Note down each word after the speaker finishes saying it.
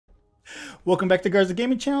Welcome back to Garza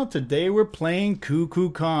Gaming Channel. Today we're playing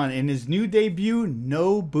Kukulkan in his new debut,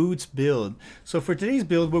 No Boots build. So for today's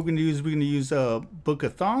build, what we're going to use Book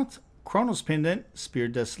of Thought, Chronos Pendant, Spear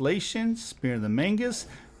of Desolation, Spear of the Mangus,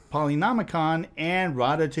 Polynomicon, and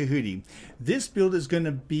Rada Tahuti. This build is going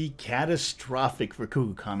to be catastrophic for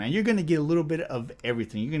Kukulkan, man. You're going to get a little bit of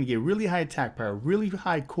everything. You're going to get really high attack power, really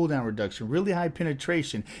high cooldown reduction, really high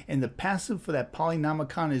penetration, and the passive for that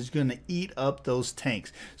Polynomicon is going to eat up those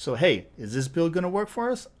tanks. So hey, is this build going to work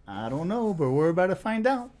for us? I don't know, but we're about to find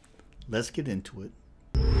out. Let's get into it.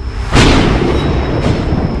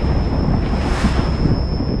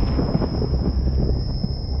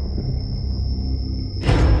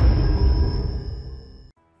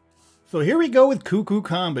 So here we go with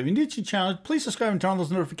Kukulkan. But if you're new to the channel, please subscribe and turn on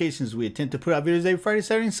those notifications. We attempt to put out videos every Friday,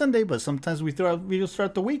 Saturday, and Sunday, but sometimes we throw out videos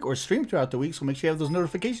throughout the week or stream throughout the week, so make sure you have those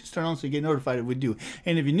notifications turned on so you get notified if we do.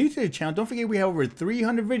 And if you're new to the channel, don't forget we have over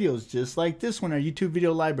 300 videos just like this one, our YouTube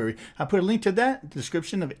video library. I put a link to that in the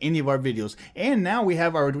description of any of our videos. And now we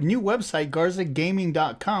have our new website,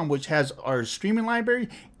 garzagaming.com, which has our streaming library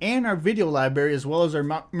and our video library, as well as our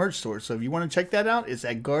merch store. So if you want to check that out, it's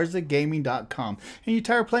at garzagaming.com. And you're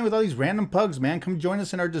tired of playing with all these random pugs, man, come join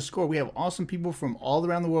us in our Discord. We have awesome people from all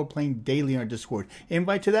around the world playing daily in our Discord.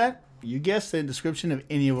 Invite to that, you guessed it, in the description of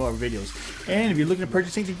any of our videos. And if you're looking to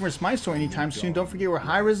purchase anything from our Smite store anytime soon, don't forget we're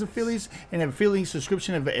high-res affiliates and have affiliate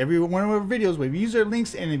subscription of every one of our videos. We have user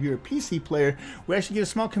links, and if you're a PC player, we actually get a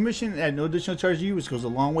small commission at no additional charge to you, which goes a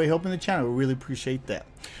long way helping the channel. We really appreciate that.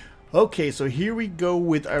 Okay, so here we go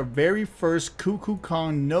with our very first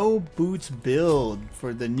Kukulkan No Boots build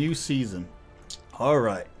for the new season.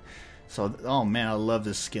 Alright. So, oh man, I love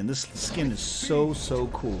this skin. This skin is so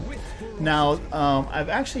cool. Now, I've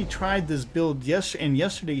actually tried this build in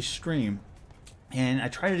yesterday's stream, and I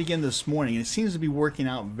tried it again this morning, and it seems to be working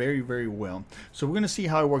out very well. So we're going to see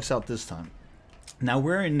how it works out this time. Now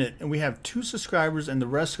we're in it, and we have 2 subscribers, and the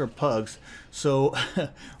rest are pugs. So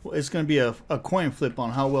it's going to be a coin flip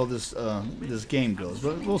on how well this this game goes.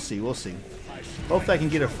 But we'll see. Hopefully I can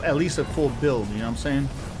get at least a full build. You know what I'm saying?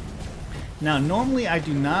 Now normally I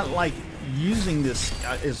do not like using this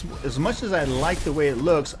as much as I like the way it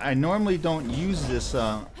looks. I normally don't use this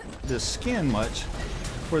this skin much,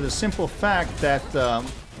 for the simple fact that the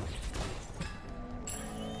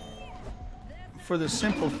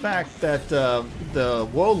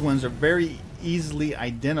whirlwinds are very easily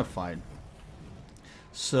identified.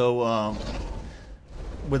 So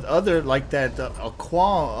with other like that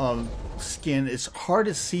aqua skin, it's hard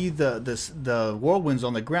to see the whirlwinds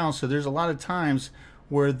on the ground. So there's a lot of times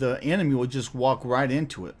where the enemy will just walk right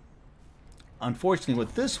into it. Unfortunately,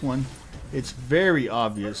 with this one, it's very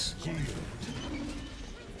obvious.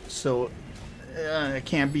 So it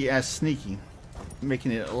can't be as sneaky,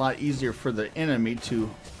 making it a lot easier for the enemy to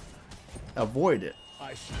avoid it.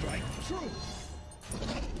 I strike true.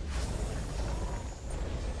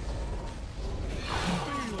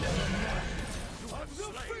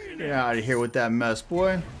 Get out of here with that mess,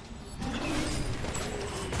 boy.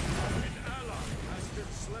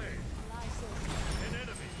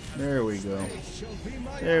 There we go.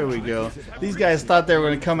 There we go. These guys thought they were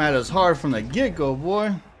going to come at us hard from the get-go,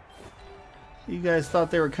 boy. You guys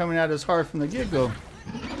thought they were coming at us hard from the get-go.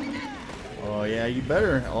 Oh yeah, you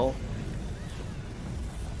better. Oh.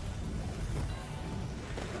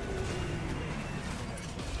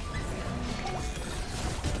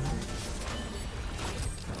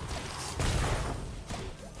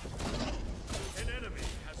 An enemy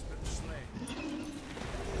has been slain.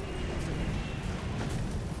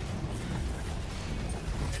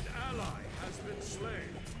 An ally has been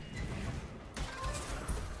slain.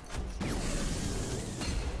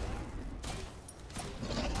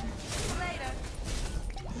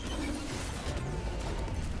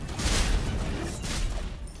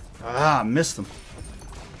 Ah, missed them.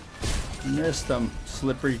 Missed them.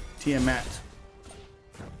 Slippery Tiamat.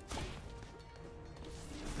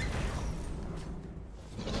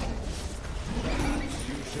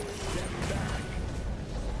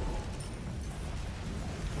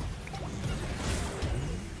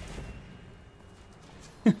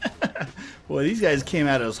 Well, these guys came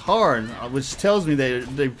at us hard, which tells me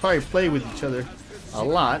they probably play with each other a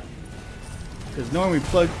lot. Because normally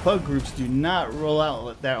pug groups do not roll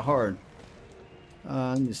out that hard.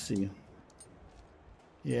 Let me see.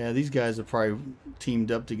 Yeah, these guys are probably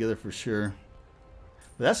teamed up together for sure.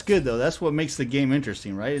 But that's good though. That's what makes the game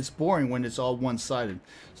interesting, right? It's boring when it's all one-sided.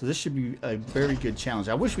 So this should be a very good challenge.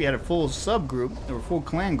 I wish we had a full subgroup or a full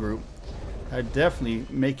clan group. I'd definitely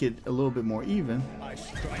make it a little bit more even. But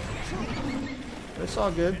it's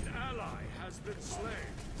all good. An ally has been slain.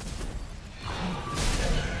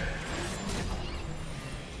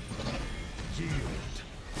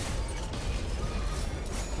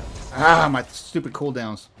 Ah, my stupid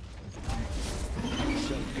cooldowns.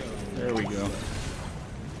 There we go.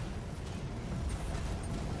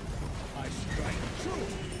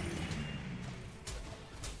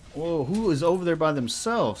 Whoa, who is over there by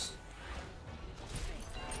themselves?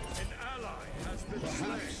 An ally has been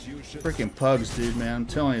slain. Freaking pugs, dude, man. I'm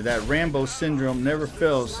telling you, that Rambo syndrome never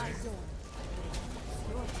fails.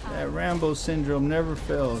 That Rambo syndrome never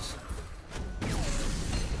fails.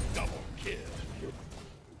 Double kill.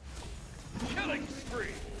 Killing spree.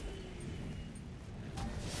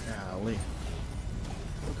 Golly.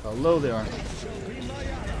 Look how low they are.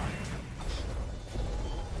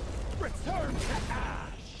 Return to ash.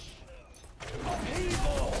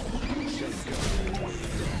 Upheaval. An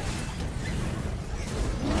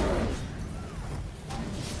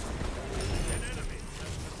enemy has been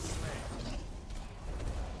slain.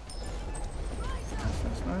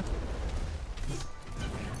 That's nice.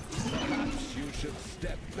 Perhaps you should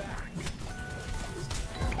step back.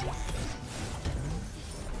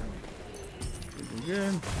 Pretty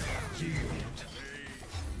good.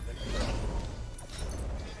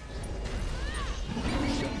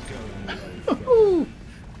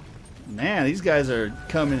 Man, these guys are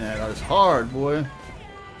coming at us hard, boy.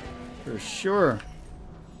 For sure.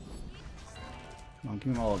 Come on,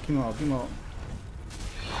 give them all, give them all, give them all.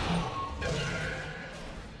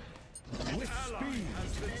 With speed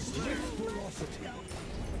has been slain. Velocity.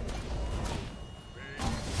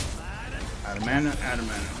 Out of mana, out of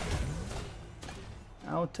mana.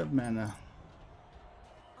 Out of mana.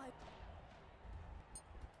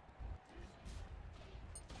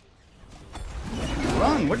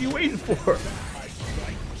 Run, what are you waiting for?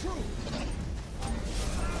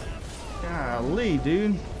 Golly,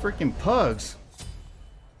 dude. Freaking pugs.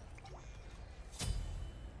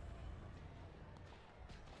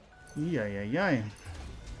 Yay.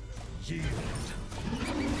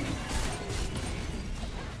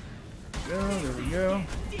 There we go.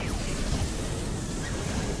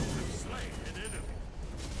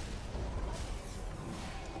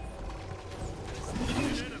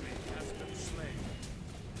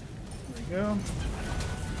 Go.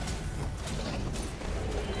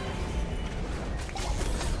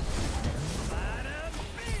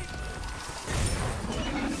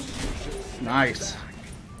 Nice.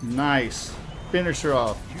 Nice. Finish her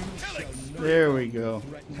off. There we go.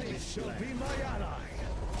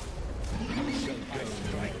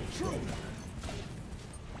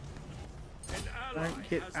 Right,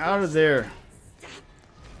 get out of there.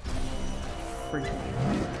 Freaking.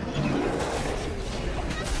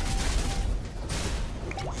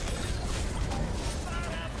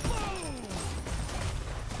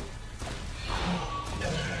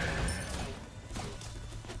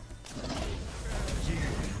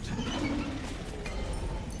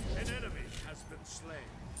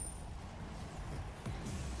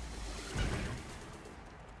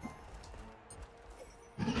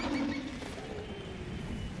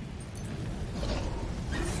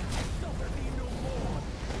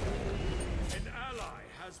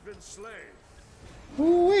 Been slain.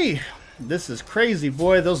 Ooh-wee. This is crazy,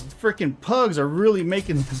 boy. Those freaking pugs are really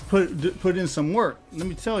making us put in some work. Let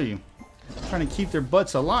me tell you. Trying to keep their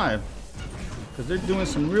butts alive. Because they're doing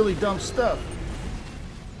some really dumb stuff.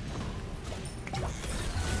 An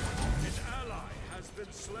ally has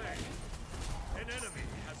been slain. An enemy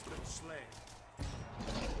has been slain.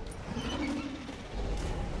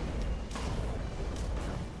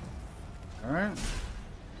 Alright.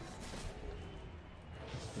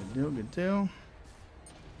 Good deal.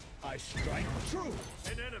 I strike true.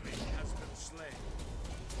 An enemy has been slain.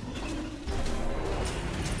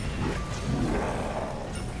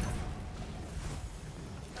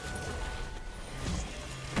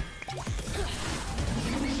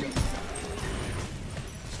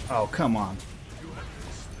 Oh, come on.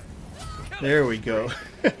 There we go.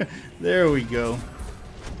 There we go.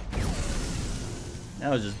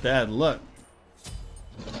 That was just bad luck.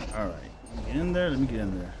 Alright. Get in there. Let me get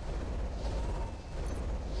in there.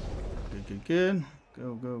 Good.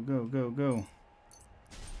 Go. Go.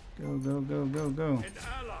 An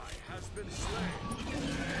ally has been slain.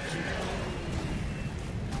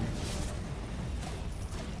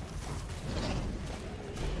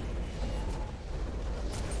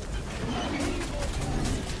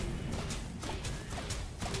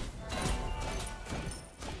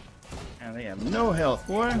 And they have no health,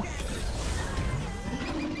 boy.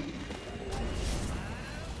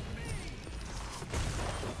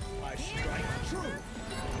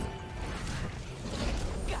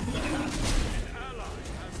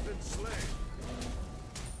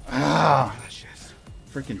 Ah,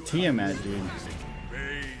 freaking Tiamat, dude.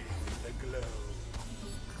 Bathe the glow.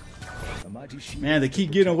 Man, they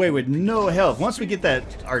keep getting away with no health. Once we get that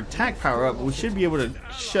our attack power up, we should be able to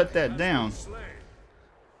shut that down.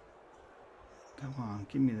 Come on,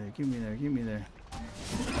 give me there, give me there, give me there.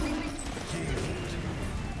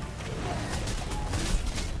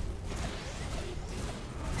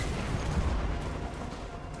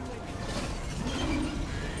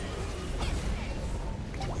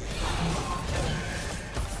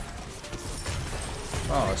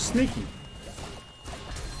 Oh, sneaky.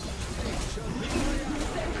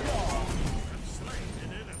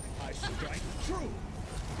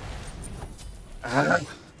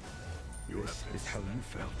 This is how you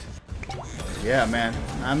felt. Yeah, man.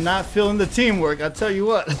 I'm not feeling the teamwork, I'll tell you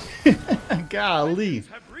what. Golly.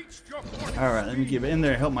 Alright, let me get in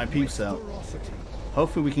there and help my peeps out.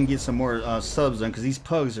 Hopefully we can get some more subs done, because these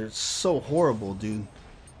pugs are so horrible, dude.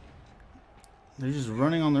 They're just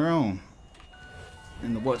running on their own.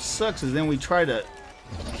 And what sucks is then we try to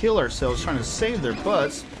kill ourselves trying to save their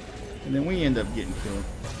butts, and then we end up getting killed.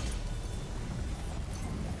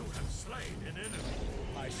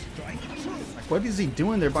 Like, what is he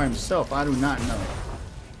doing there by himself? I do not know.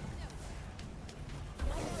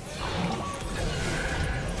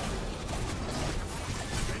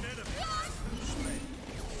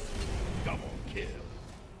 Double kill.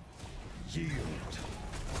 Yield.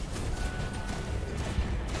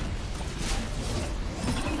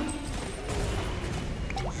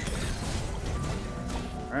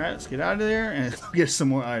 Alright, let's get out of there and get some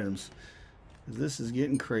more items. This is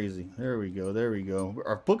getting crazy. There we go, there we go.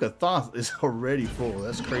 Our Book of Thoth is already full.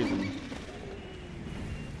 That's crazy.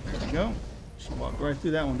 There we go. She walked right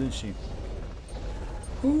through that one, didn't she?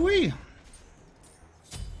 Ooh-wee.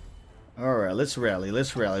 Alright, let's rally,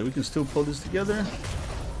 let's rally. We can still pull this together.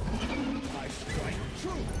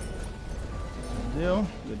 Good deal,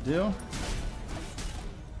 good deal.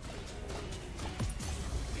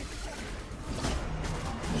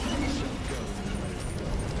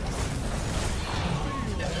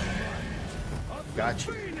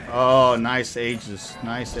 Gotcha. Oh, nice ages.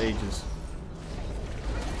 Nice ages.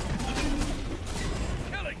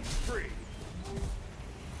 Killing spree.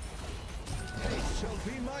 They shall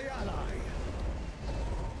be my ally.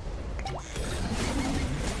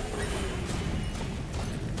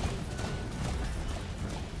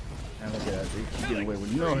 And look at that. They keep getting away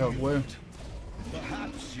with no health, boy.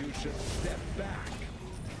 Perhaps you should step back.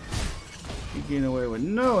 Keep getting away with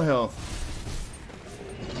no health.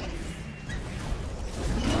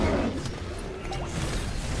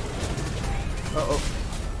 Uh-oh.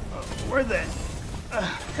 Where'd that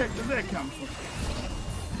heck did that come from?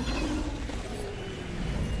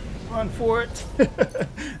 Run for it.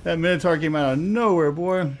 That Minotaur came out of nowhere,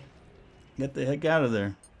 boy. Get the heck out of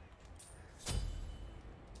there.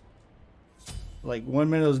 Like 1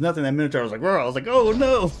 minute was nothing, that Minotaur was like, "Roar." I was like, oh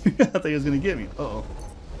no. I thought he was going to get me. Uh-oh.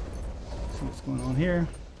 See what's going on here.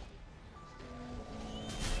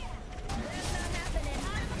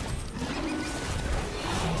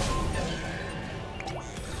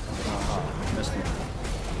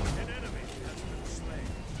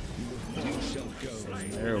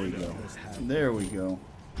 There we go. There we go.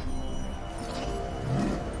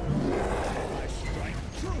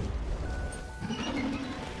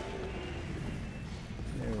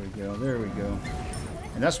 There we go. There we go.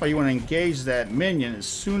 And that's why you want to engage that minion as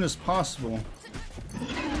soon as possible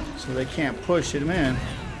so they can't push him in.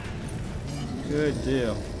 Good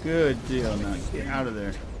deal. Good deal. Now get out of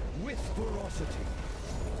there. With ferocity.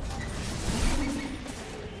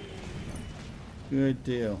 Good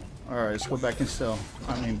deal. Alright, let's go back and sell.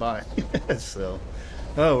 I mean, buy. Sell.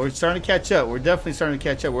 Oh, we're starting to catch up. We're definitely starting to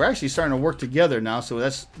catch up. We're actually starting to work together now, so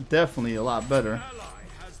that's definitely a lot better.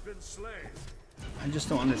 I just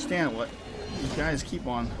don't understand what these guys keep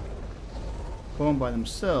on going by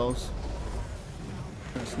themselves.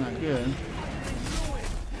 That's not good.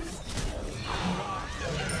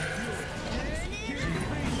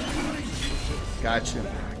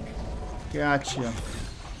 Gotcha. Gotcha.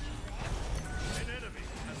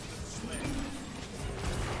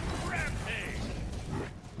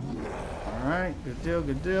 Alright, good deal,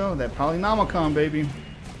 good deal. That Polynomicon, baby.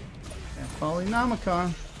 That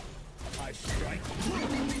Polynomicon. I strike.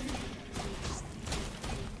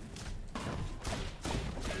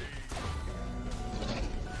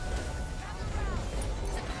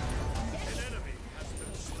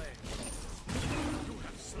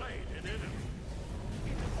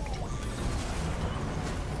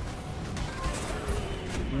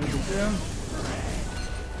 Good deal.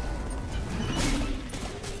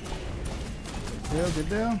 Good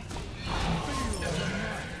deal.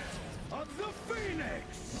 Of the Phoenix.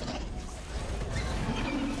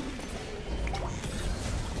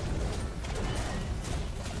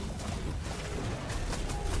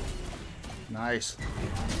 Nice.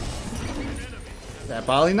 That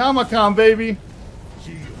Polynomicon, baby.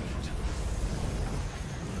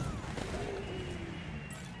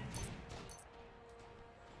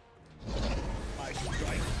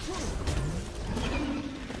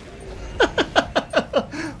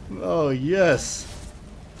 Oh, yes.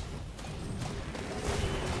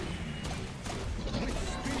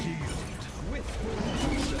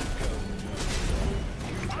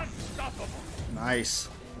 Nice.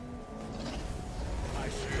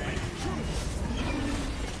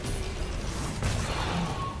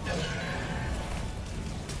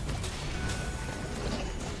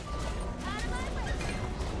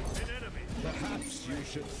 Perhaps you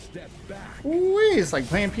should step back. Ooh, it's like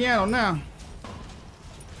playing piano now.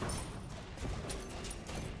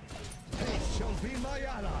 They shall be my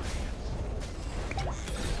ally.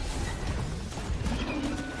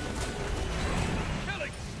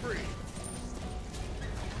 Killing spree.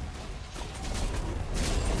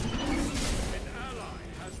 An ally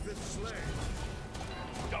has been slain.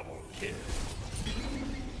 Double kill.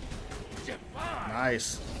 Divine.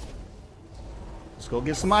 Nice. Let's go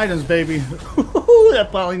get some items, baby.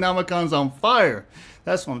 That Polynomicon's on fire.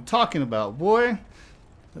 That's what I'm talking about, boy.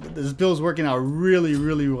 This build's working out really,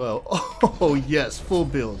 really well. Oh, yes. Full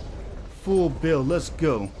build. Full build. Let's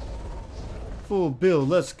go. Full build.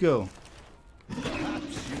 Let's go.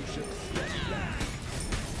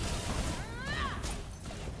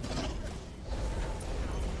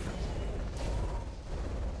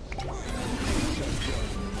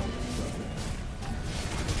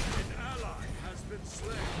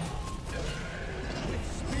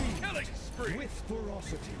 With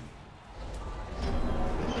ferocity.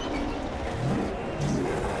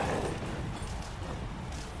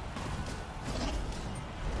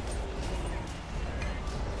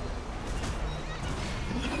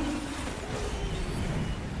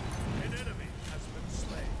 An enemy has been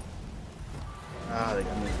slain. Ah, they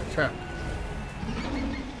got me in the trap.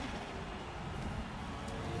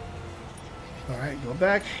 Alright, go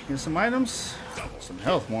back, get some items. Some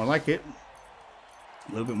health, more like it.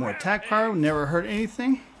 A little bit more attack power, never hurt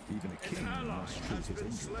anything. Even a king must choose his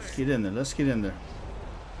interest. Let's get in there, let's get in there.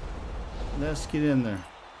 Let's get in there.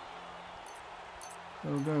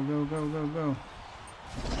 Go, go, go, go, go, go.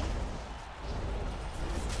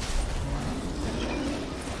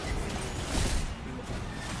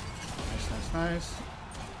 Nice, nice, nice.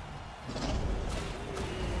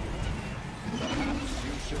 Perhaps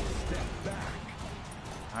you should step back.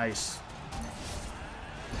 Nice.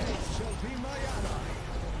 They shall be my ally.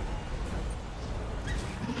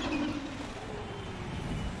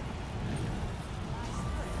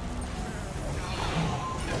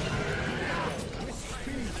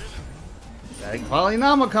 That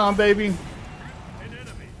Polynomicon, baby.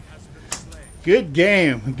 Good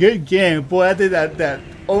game. Good game. Boy, I did that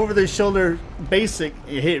over-the-shoulder basic.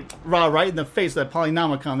 It hit Ra right in the face, that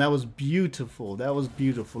Polynomicon. That was beautiful. That was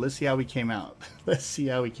beautiful. Let's see how we came out. Let's see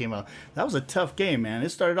how we came out. That was a tough game, man. It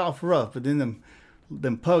started off rough, but then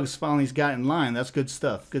them pugs finally got in line. That's good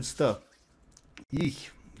stuff. Good stuff. Yeesh.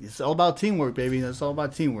 It's all about teamwork, baby. That's all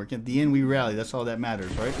about teamwork. At the end, we rally. That's all that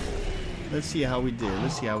matters, right? Let's see how we did.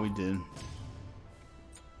 Let's see how we did.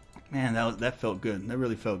 Man, that felt good. That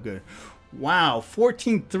really felt good. Wow,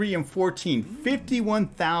 14, 3, and 14.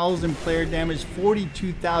 51,000 player damage,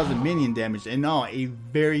 42,000 minion damage, and all a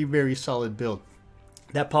very, very solid build.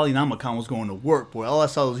 That Polynomicon was going to work, boy. All I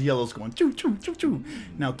saw was yellows going choo choo choo choo.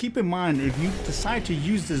 Now keep in mind, if you decide to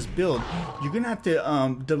use this build, you're gonna have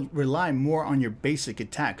to rely more on your basic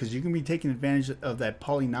attack, because you're gonna be taking advantage of that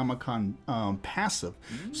Polynomicon passive.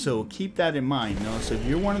 So keep that in mind. You know, so if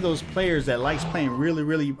you're one of those players that likes playing really,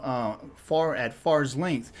 really far's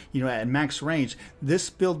length, you know, at max range, this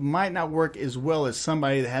build might not work as well as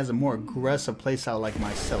somebody that has a more aggressive playstyle like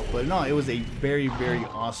myself. But no, it was a very, very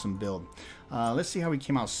awesome build. Let's see how we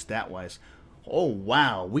came out stat-wise. Oh,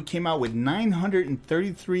 wow. We came out with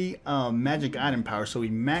 933 magic item power. So we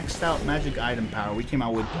maxed out magic item power. We came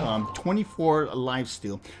out with 24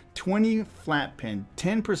 lifesteal, 20 flat pen,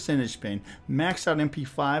 10 percentage pen, maxed out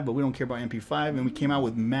MP5, but we don't care about MP5. And we came out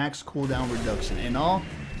with max cooldown reduction. And all,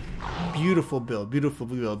 beautiful build, beautiful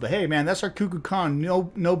build. But hey, man, that's our Kukulkan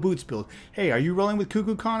no boots build. Hey, are you rolling with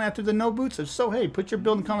Kukulkan after the no boots? If so, hey, put your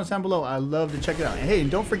build in the comments down below. I love to check it out. And hey,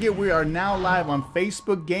 and don't forget, we are now live on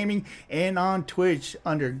Facebook Gaming and on Twitch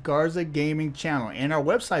under Garza Gaming channel. And our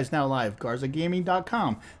website is now live,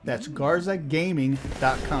 garzagaming.com. That's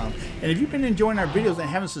garzagaming.com. And if you've been enjoying our videos and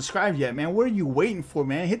haven't subscribed yet, man, what are you waiting for,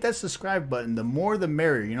 man? Hit that subscribe button. The more, the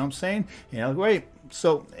merrier. You know what I'm saying? You know, wait.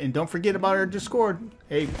 So, and don't forget about our Discord.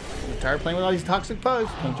 Hey, we're tired of playing with all these toxic pugs.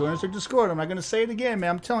 Come join us at Discord. I'm not going to say it again,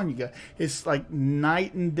 man. I'm telling you guys. It's like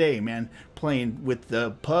night and day, man, playing with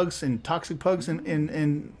the pugs and toxic pugs and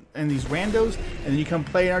these randos. And then you come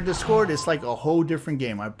play in our Discord. It's like a whole different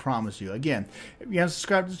game, I promise you. Again, if you haven't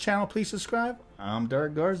subscribed to the channel, please subscribe. I'm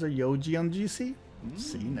Dark Garza, Yo G on GC.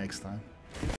 See you next time.